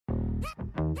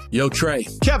Yo, Trey.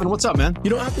 Kevin, what's up, man? You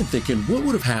know, I've been thinking, what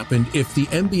would have happened if the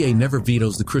NBA never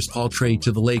vetoes the Chris Paul trade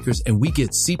to the Lakers and we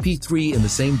get CP3 in the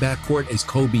same backcourt as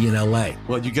Kobe in LA?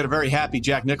 Well, you get a very happy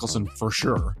Jack Nicholson for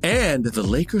sure. And the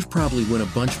Lakers probably win a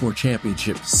bunch more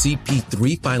championships.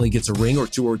 CP3 finally gets a ring or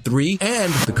two or three,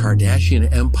 and the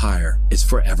Kardashian empire is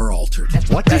forever altered.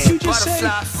 What did you just say?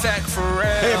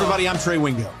 Hey, everybody, I'm Trey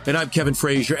Wingo. And I'm Kevin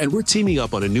Frazier, and we're teaming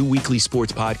up on a new weekly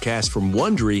sports podcast from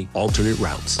Wondery, Alternate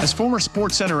Routes. As former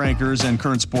Sports Center anchors and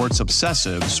current sports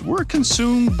obsessives, we're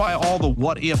consumed by all the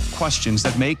what-if questions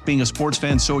that make being a sports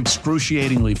fan so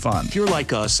excruciatingly fun. If you're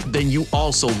like us, then you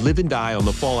also live and die on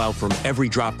the fallout from every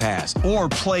drop pass. Or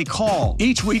play call.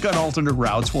 Each week on Alternate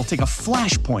Routes, we'll take a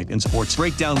flashpoint in sports,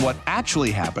 break down what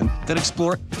actually happened, then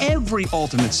explore every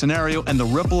alternate scenario and the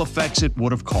ripple effects it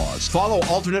would have caused. Follow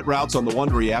Alternate Routes on the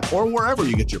Wondery app or wherever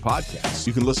you get your podcasts.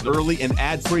 You can listen early and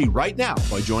ad-free right now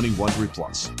by joining Wondery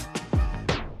Plus.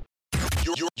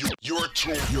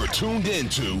 You're tuned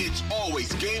into It's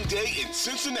Always Game Day in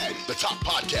Cincinnati, the top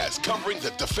podcast covering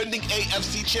the defending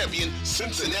AFC champion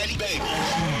Cincinnati Bengals.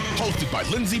 Hosted by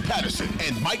Lindsey Patterson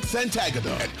and Mike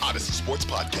Santagata at Odyssey Sports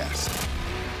Podcast.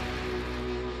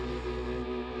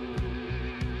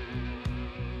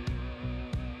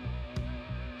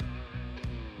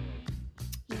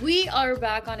 We are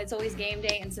back on It's Always Game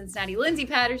Day in Cincinnati. Lindsey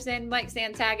Patterson, Mike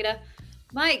Santagata.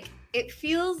 Mike, it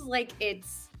feels like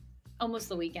it's almost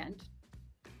the weekend.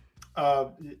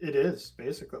 It is,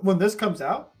 basically. When this comes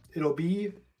out, it'll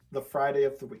be the Friday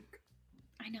of the week.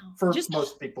 I know. For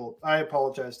most people. I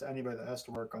apologize to anybody that has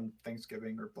to work on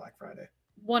Thanksgiving or Black Friday.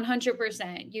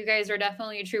 100%. You guys are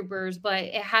definitely troopers, but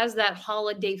it has that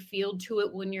holiday feel to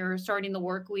it when you're starting the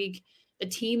work week. The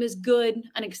team is good.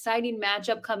 An exciting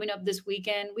matchup coming up this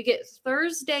weekend. We get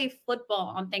Thursday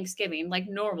football on Thanksgiving, like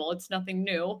normal. It's nothing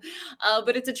new.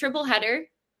 But it's a triple header,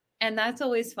 and that's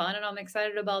always fun, and I'm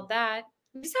excited about that.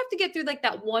 We just have to get through like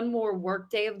that one more work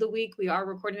day of the week. We are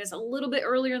recording this a little bit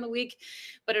earlier in the week,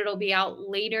 but it'll be out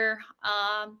later.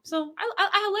 So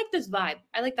I like this vibe.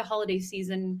 I like the holiday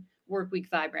season work week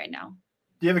vibe right now.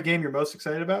 Do you have a game you're most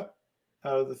excited about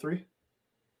out of the three?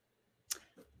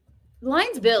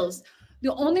 Lions-Bills.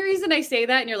 The only reason I say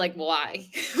that, and you're like, why?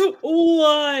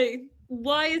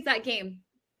 Why is that game?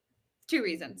 Two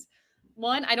reasons.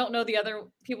 One, I don't know the other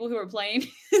people who are playing.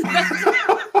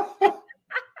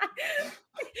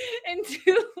 And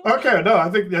two. Okay, no, I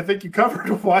think you covered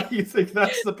why you think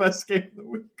that's the best game of the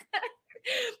week.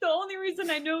 The only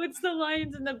reason I know it's the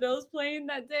Lions and the Bills playing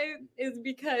that day is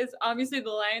because obviously the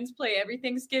Lions play every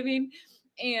Thanksgiving.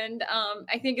 And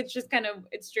I think it's just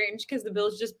it's strange because the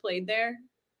Bills just played there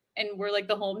and we're like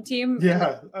the home team.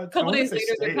 Yeah. A couple days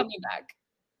later, they're coming back.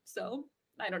 So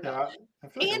I don't know.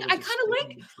 Yeah, I kind of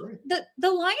like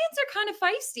the Lions are kind of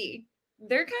feisty.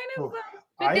 They're kind of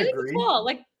I they agree.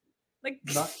 Like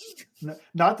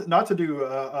not to do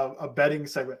a betting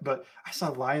segment, but I saw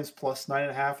Lions plus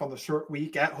 9.5 on the short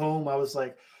week at home. I was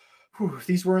like, if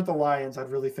these weren't the Lions, I'd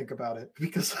really think about it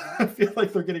because I feel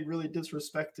like they're getting really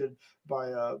disrespected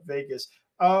by Vegas.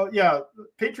 Yeah,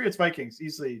 Patriots Vikings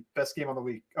easily best game on the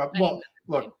week.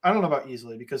 Look, I don't know about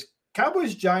easily because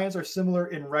Cowboys Giants are similar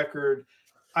in record.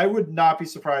 I would not be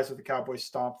surprised if the Cowboys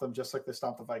stomp them just like they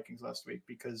stomped the Vikings last week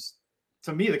because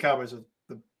to me the Cowboys are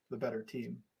the better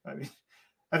team. I mean,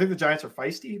 I think the Giants are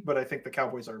feisty, but I think the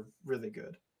Cowboys are really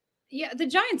good. Yeah, the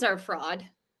Giants are a fraud,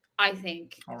 I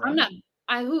think. Right. I'm not.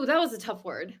 That was a tough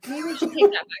word. Maybe we should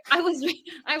take that back.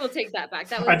 I will take that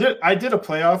back. I did a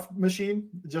playoff machine,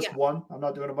 just one. I'm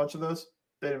not doing a bunch of those.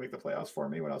 They didn't make the playoffs for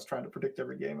me when I was trying to predict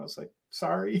every game. I was like,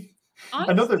 sorry.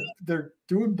 Honestly, I know they're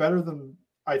doing better than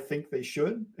I think they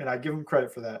should, and I give them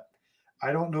credit for that.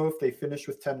 I don't know if they finish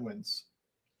with 10 wins.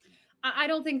 I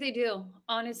don't think they do.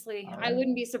 Honestly, I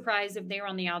wouldn't be surprised if they were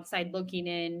on the outside looking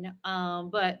in.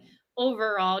 But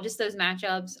overall, just those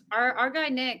matchups. Our guy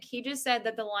Nick, he just said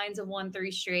that the Lions have won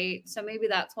 3 straight. So maybe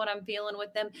that's what I'm feeling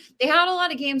with them. They had a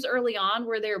lot of games early on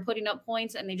where they were putting up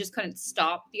points and they just couldn't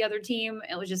stop the other team.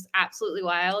 It was just absolutely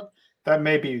wild. That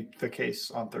may be the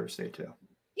case on Thursday too.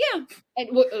 Yeah.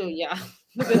 Yeah.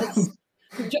 The Bills.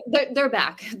 They're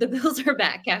back. The Bills are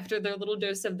back after their little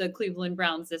dose of the Cleveland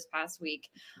Browns this past week.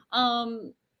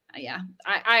 Yeah,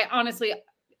 I honestly,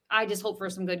 I just hope for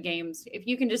some good games. If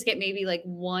you can just get maybe like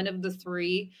one of the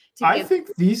three. I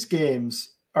think these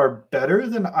games are better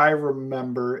than I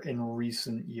remember in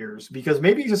recent years because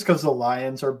maybe just because the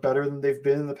Lions are better than they've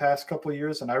been in the past couple of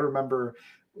years. And I remember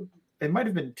it might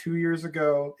have been 2 years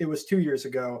ago. It was 2 years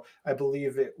ago. I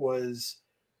believe it was,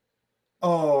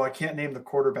 I can't name the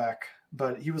quarterback.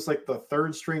 But he was like the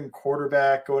third string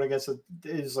quarterback going against it.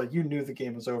 It was like you knew the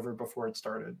game was over before it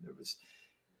started. It was,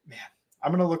 man,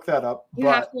 I'm gonna look that up. You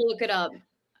have to look it up.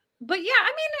 But yeah,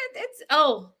 I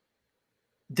mean,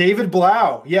 David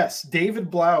Blau. Yes, David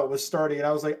Blau was starting, and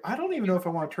I was like, I don't even know if I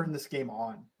want to turn this game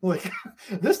on. Like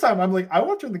this time, I'm like, I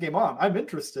want to turn the game on. I'm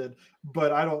interested,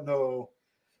 but I don't know.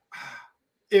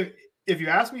 If you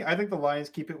ask me, I think the Lions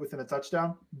keep it within a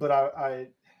touchdown, but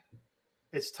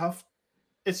it's tough.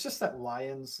 It's just that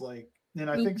Lions, like, and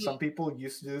I think some people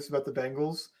used to do this about the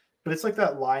Bengals, but it's like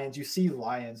that Lions. You see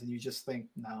Lions, and you just think,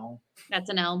 no, that's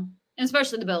an L. And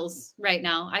especially the Bills right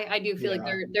now. I do feel like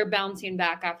they're bouncing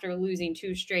back after losing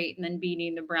 2 straight and then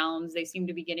beating the Browns. They seem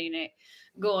to be getting it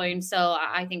going. So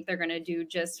I think they're going to do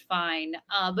just fine.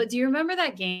 But do you remember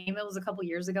that game? It was a couple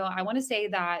years ago. I want to say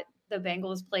that the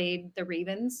Bengals played the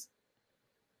Ravens.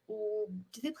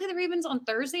 Did they play the Ravens on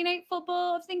Thursday Night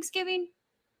Football of Thanksgiving?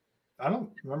 I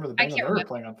don't remember the Bengals ever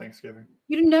playing on Thanksgiving.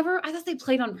 You never? I thought they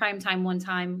played on primetime one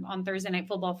time on Thursday Night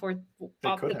Football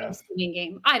off the Thanksgiving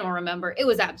game. I don't remember. It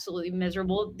was absolutely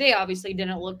miserable. They obviously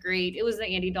didn't look great. It was the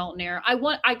Andy Dalton era.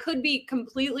 I could be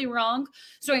completely wrong,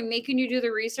 so I'm making you do the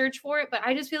research for it. But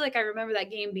I just feel like I remember that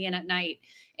game being at night,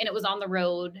 and it was on the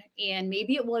road, and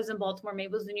maybe it was in Baltimore,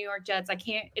 maybe it was the New York Jets.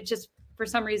 It's just for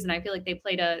some reason I feel like they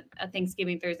played a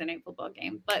Thanksgiving Thursday Night Football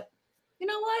game. But you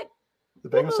know what? The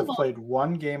Bengals have played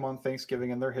one game on Thanksgiving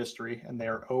in their history, and they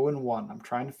are 0-1. I'm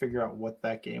trying to figure out what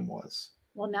that game was.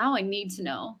 Well, now I need to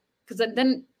know because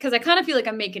I kind of feel like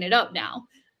I'm making it up now.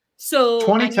 So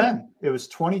 2010. It was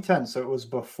 2010, so it was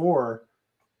before.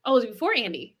 Oh, it was before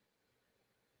Andy.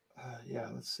 Yeah,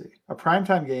 let's see. A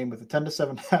primetime game with a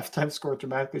 10-7 halftime score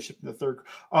dramatically shifting the third.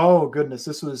 Oh goodness,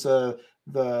 this was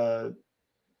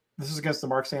this is against the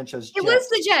Mark Sanchez Jets. It was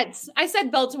the Jets. I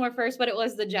said Baltimore first, but it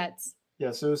was the Jets. Yeah,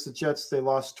 so it was the Jets. They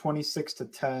lost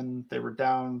 26-10. They were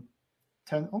down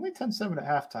 10 7 at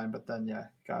halftime, but then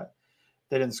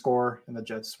they didn't score, and the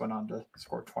Jets went on to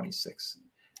score 26.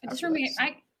 I just remember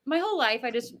my whole life, I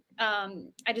just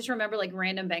remember like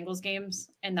random Bengals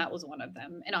games, and that was one of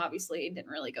them. And obviously, it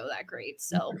didn't really go that great.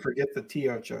 So forget the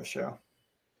T.O. show.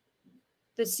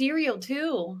 The cereal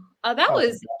too. That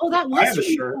was I have a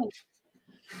shirt.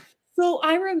 So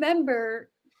I remember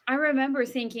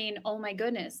thinking, oh my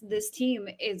goodness, this team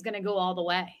is going to go all the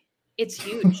way. It's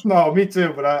huge. No, me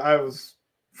too. But I was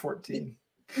 14.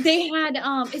 They had,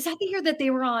 is that the year that they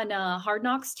were on Hard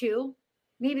Knocks too?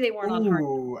 Maybe they weren't on Hard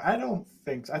Knocks. I don't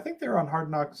think so. I think they were on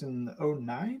Hard Knocks in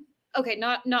 2009. Okay,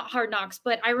 not Hard Knocks,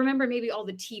 but I remember maybe all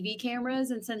the TV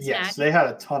cameras in Cincinnati. Yes, they had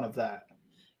a ton of that.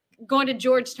 Going to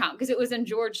Georgetown, because it was in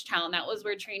Georgetown. That was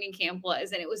where training camp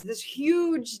was. And it was this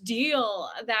huge deal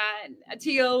that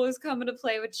T.O. was coming to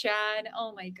play with Chad.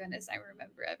 Oh my goodness, I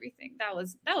remember everything. That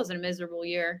was a miserable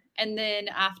year. And then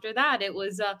after that, it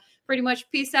was pretty much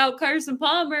peace out, Carson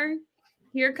Palmer.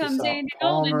 Here comes Andy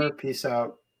Dalton. Peace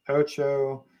out,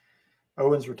 Ocho.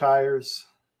 Owens retires.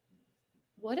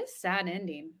 What a sad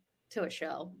ending to a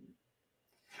show.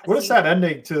 What a sad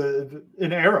ending to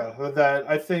an era that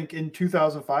I think in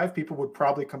 2005 people would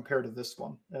probably compare to this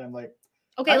one. And I'm like,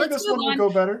 okay, let's move on. Go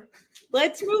better.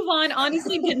 Let's move on.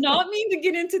 Honestly, did not mean to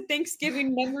get into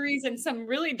Thanksgiving memories and some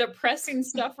really depressing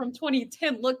stuff from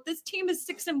 2010. Look, this team is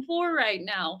 6-4 right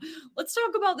now. Let's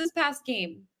talk about this past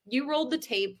game. You rolled the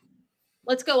tape.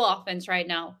 Let's go offense right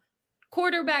now.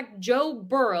 Quarterback Joe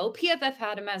Burrow. PFF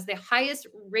had him as the highest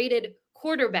rated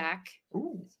quarterback.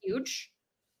 Ooh. Huge.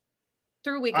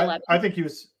 Through week 11. I think he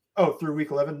was through week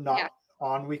 11, not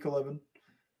on week 11.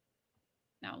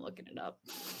 Now I'm looking it up.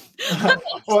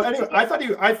 Well, anyway,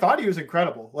 I thought he was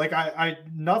incredible. Like I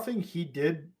nothing he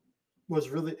did was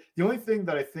really the only thing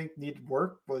that I think needed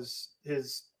work was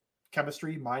his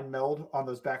chemistry, mind meld on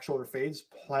those back shoulder fades.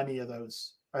 Plenty of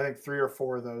those. I think 3 or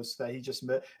 4 of those that he just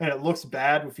missed. And it looks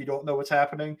bad if you don't know what's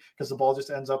happening because the ball just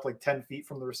ends up like 10 feet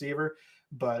from the receiver.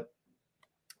 But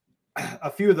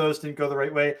a few of those didn't go the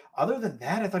right way. Other than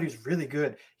that, I thought he was really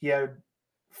good. He had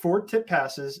 4 tip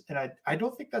passes, and I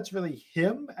don't think that's really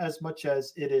him as much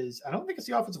as it is. I don't think it's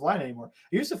the offensive line anymore.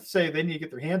 I used to say they need to get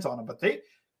their hands on him, but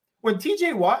when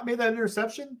TJ Watt made that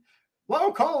interception,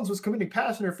 Lyle Collins was committing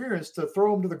pass interference to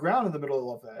throw him to the ground in the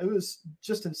middle of that. It was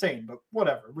just insane, but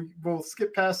whatever. We'll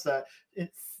skip past that.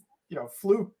 It,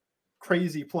 fluke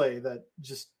crazy play that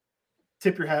just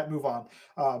tip your hat, move on.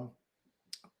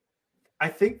 I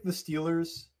think the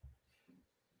Steelers,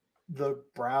 the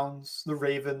Browns, the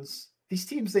Ravens, these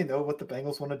teams, they know what the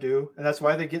Bengals want to do. And that's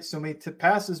why they get so many tip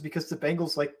passes because the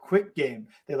Bengals like quick game.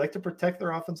 They like to protect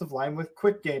their offensive line with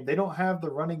quick game. They don't have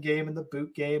the running game and the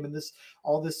boot game and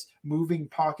all this moving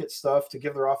pocket stuff to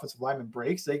give their offensive linemen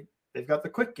breaks. They've got the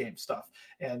quick game stuff.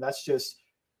 And that's just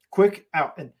quick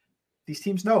out. And these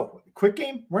teams know quick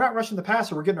game, we're not rushing the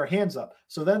passer, we're getting our hands up.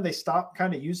 So then they stop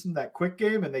kind of using that quick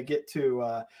game and they get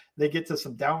to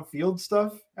some downfield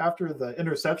stuff after the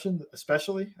interception,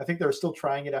 especially. I think they were still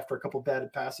trying it after a couple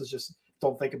bad passes, just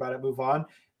don't think about it, move on.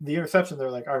 The interception,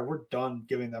 they're like, all right, we're done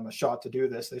giving them a shot to do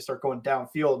this. They start going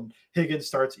downfield and Higgins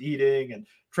starts eating and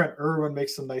Trent Irwin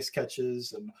makes some nice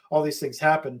catches and all these things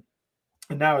happen.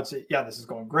 And now it's, this is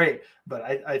going great. But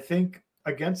I think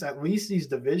against at least these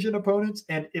division opponents,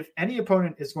 and if any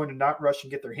opponent is going to not rush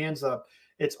and get their hands up,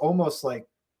 it's almost like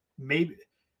maybe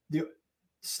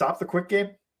stop the quick game,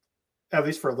 at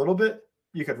least for a little bit.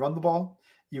 You could run the ball.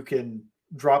 You can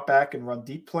drop back and run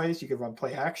deep plays. You could run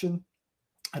play action.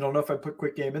 I don't know if I'd put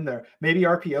quick game in there. Maybe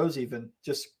RPOs even.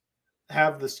 Just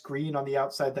have the screen on the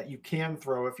outside that you can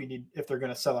throw if they're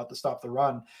going to sell out to stop the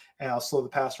run, and I'll slow the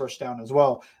pass rush down as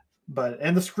well.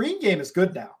 And the screen game is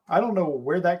good now. I don't know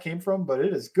where that came from, but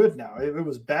it is good now. It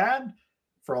was bad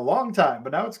for a long time,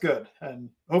 but now it's good. And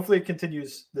hopefully it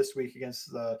continues this week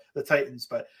against the Titans.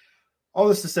 But all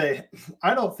this to say,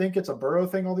 I don't think it's a Burrow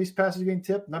thing, all these passes getting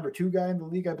tipped. Number 2 guy in the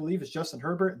league, I believe, is Justin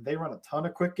Herbert, and they run a ton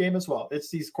of quick game as well. It's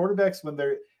these quarterbacks when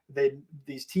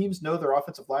these teams know their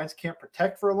offensive lines can't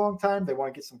protect for a long time. They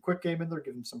want to get some quick game in there,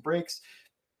 give them some breaks.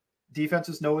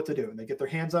 Defenses know what to do, and they get their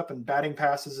hands up, and batting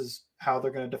passes is how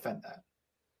they're going to defend that.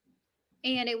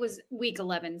 And it was week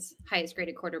 11's highest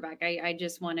graded quarterback. I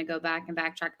just want to go back and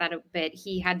backtrack that a bit.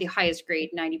 He had the highest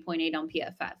grade, 90.8 on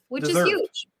PFF, which is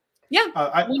huge. Yeah.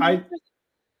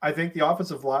 I think the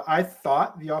offensive line, I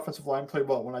thought the offensive line played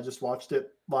well when I just watched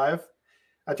it live.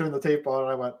 I turned the tape on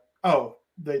and I went, oh,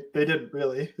 they didn't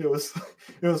really. It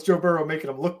was Joe Burrow making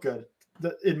them look good.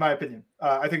 In my opinion,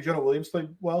 I think Jonah Williams played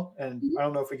well, and I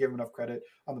don't know if we gave him enough credit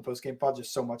on the post-game pod,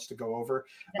 just so much to go over.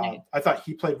 I thought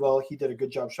he played well. He did a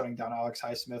good job shutting down Alex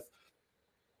Highsmith.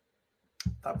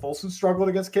 I thought Volson struggled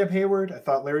against Cam Hayward. I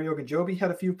thought Larry Ogunjobi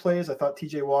had a few plays. I thought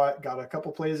TJ Watt got a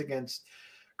couple plays against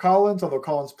Collins, although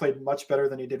Collins played much better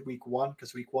than he did week 1,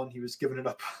 because week 1 he was giving it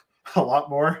up a lot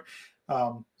more.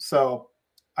 So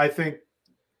I think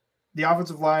the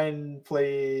offensive line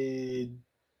played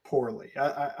poorly.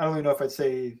 I don't even know if I'd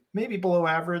say maybe below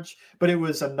average, but it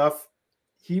was enough.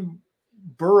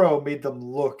 Burrow made them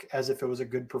look as if it was a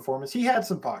good performance. He had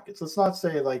some pockets. Let's not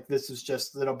say like this is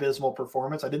just an abysmal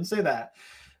performance. I didn't say that,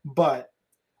 but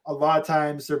a lot of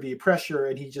times there'd be pressure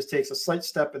and he just takes a slight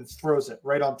step and throws it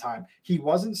right on time. He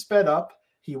wasn't sped up.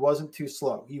 He wasn't too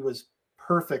slow. He was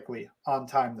perfectly on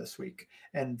time this week.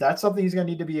 And that's something he's going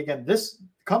to need to be again this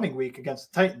coming week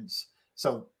against the Titans.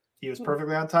 So he was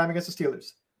perfectly on time against the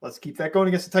Steelers. Let's keep that going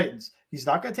against the Titans. He's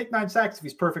not going to take 9 sacks if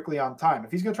he's perfectly on time.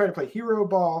 If he's going to try to play hero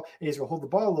ball and he's going to hold the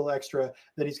ball a little extra,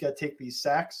 then he's going to take these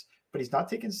sacks. But he's not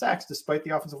taking sacks despite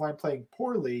the offensive line playing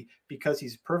poorly because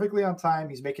he's perfectly on time.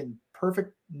 He's making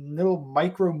perfect little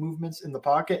micro movements in the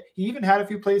pocket. He even had a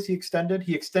few plays he extended.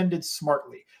 He extended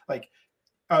smartly. Like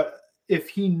if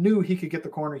he knew he could get the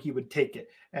corner, he would take it.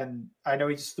 And I know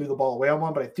he just threw the ball away on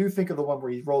one, but I do think of the one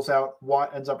where he rolls out,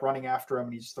 Watt ends up running after him,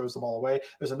 and he just throws the ball away.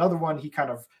 There's another one, he kind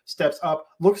of steps up,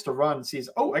 looks to run, and sees,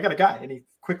 oh, I got a guy, and he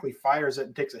quickly fires it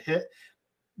and takes a hit.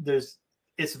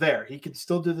 It's there. He can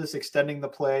still do this extending the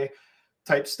play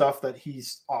type stuff that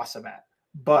he's awesome at.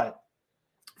 But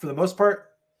for the most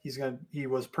part, he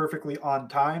was perfectly on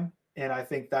time, and I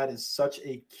think that is such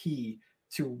a key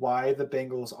to why the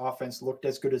Bengals offense looked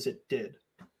as good as it did.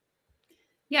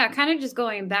 Yeah, kind of just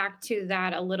going back to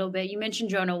that a little bit. You mentioned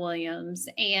Jonah Williams,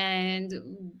 and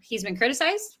he's been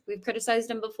criticized. We've criticized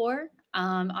him before.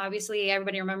 Obviously,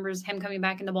 everybody remembers him coming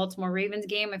back in the Baltimore Ravens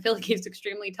game. I feel like he's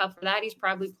extremely tough for that. He's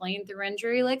probably playing through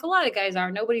injury like a lot of guys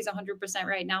are. Nobody's 100%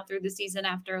 right now through the season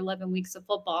after 11 weeks of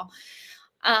football.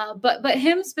 But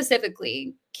him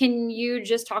specifically, can you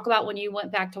just talk about when you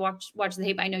went back to watch the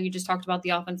tape? I know you just talked about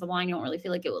the offensive line. You don't really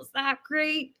feel like it was that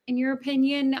great in your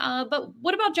opinion. But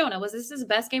what about Jonah? Was this his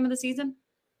best game of the season?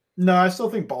 No, I still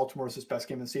think Baltimore is his best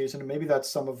game of the season. And maybe that's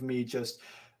some of me just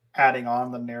adding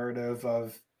on the narrative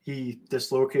of he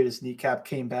dislocated his kneecap,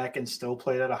 came back and still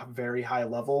played at a very high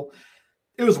level.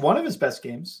 It was one of his best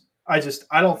games. I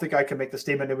don't think I can make the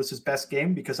statement it was his best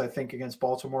game because I think against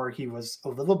Baltimore, he was a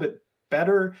little bit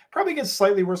better, probably against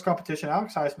slightly worse competition.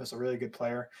 Alex Highsmith's a really good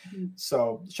player. Mm-hmm.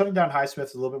 So shutting down Highsmith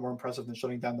is a little bit more impressive than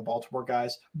shutting down the Baltimore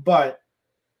guys, but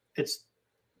it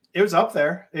was up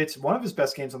there. It's one of his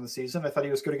best games on the season. I thought he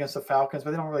was good against the Falcons,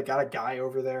 but they don't really got a guy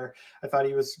over there. I thought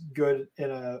he was good in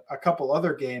a couple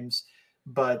other games,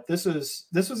 but this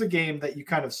was a game that you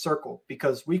kind of circle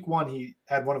because week 1, he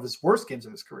had one of his worst games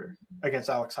of his career against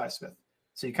Alex Highsmith.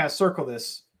 So you kind of circle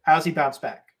this. How's he bounced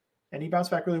back? and he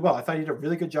bounced back really well. I thought he did a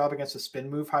really good job against the spin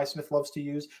move Highsmith loves to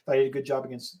use. I thought he did a good job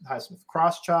against Highsmith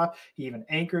cross chop. He even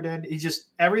anchored in. He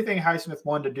just, everything Highsmith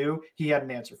wanted to do, he had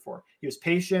an answer for. He was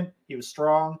patient. He was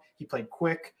strong. He played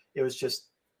quick. It was just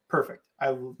perfect.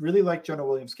 I really like Jonah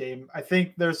Williams' game. I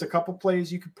think there's a couple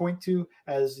plays you could point to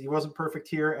as he wasn't perfect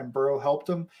here and Burrow helped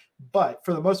him. But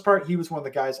for the most part, he was one of the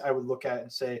guys I would look at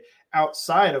and say,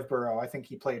 outside of Burrow, I think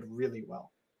he played really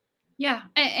well. Yeah.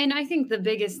 And I think the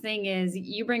biggest thing is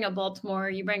you bring up Baltimore,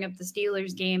 you bring up the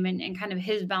Steelers game and kind of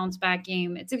his bounce back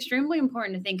game. It's extremely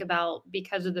important to think about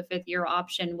because of the 5th-year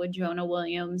option with Jonah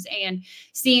Williams and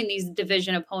seeing these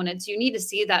division opponents. You need to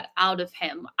see that out of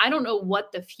him. I don't know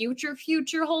what the future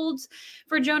holds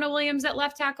for Jonah Williams at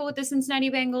left tackle with the Cincinnati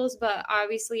Bengals, but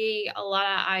obviously a lot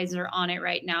of eyes are on it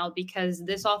right now because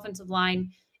this offensive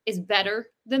line is better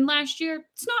than last year.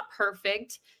 It's not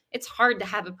perfect. It's hard to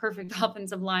have a perfect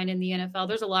offensive line in the NFL.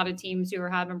 There's a lot of teams who are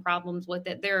having problems with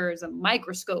it. There's a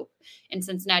microscope in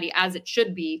Cincinnati, as it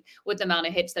should be, with the amount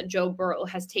of hits that Joe Burrow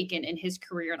has taken in his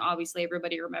career. And obviously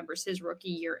everybody remembers his rookie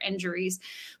year injuries.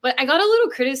 But I got a little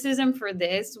criticism for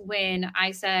this when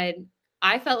I said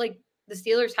I felt like the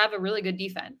Steelers have a really good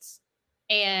defense.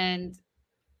 And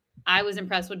I was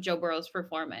impressed with Joe Burrow's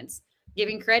performance.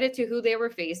 Giving credit to who they were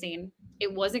facing, it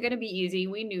wasn't going to be easy.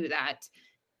 We knew that.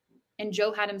 And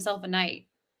Joe had himself a night.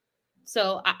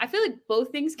 So I feel like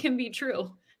both things can be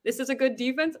true. This is a good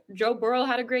defense. Joe Burrow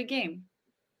had a great game.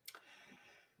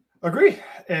 Agree.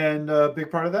 And a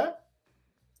big part of that,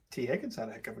 T. Higgins had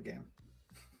a heck of a game.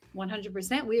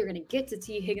 100%. We are going to get to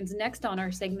T. Higgins next on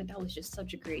our segment. That was just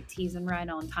such a great tease and right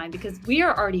on time because we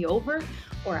are already over,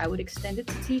 or I would extend it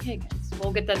to T. Higgins.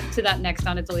 We'll get to that next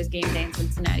on It's Always Game Day in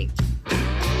Cincinnati.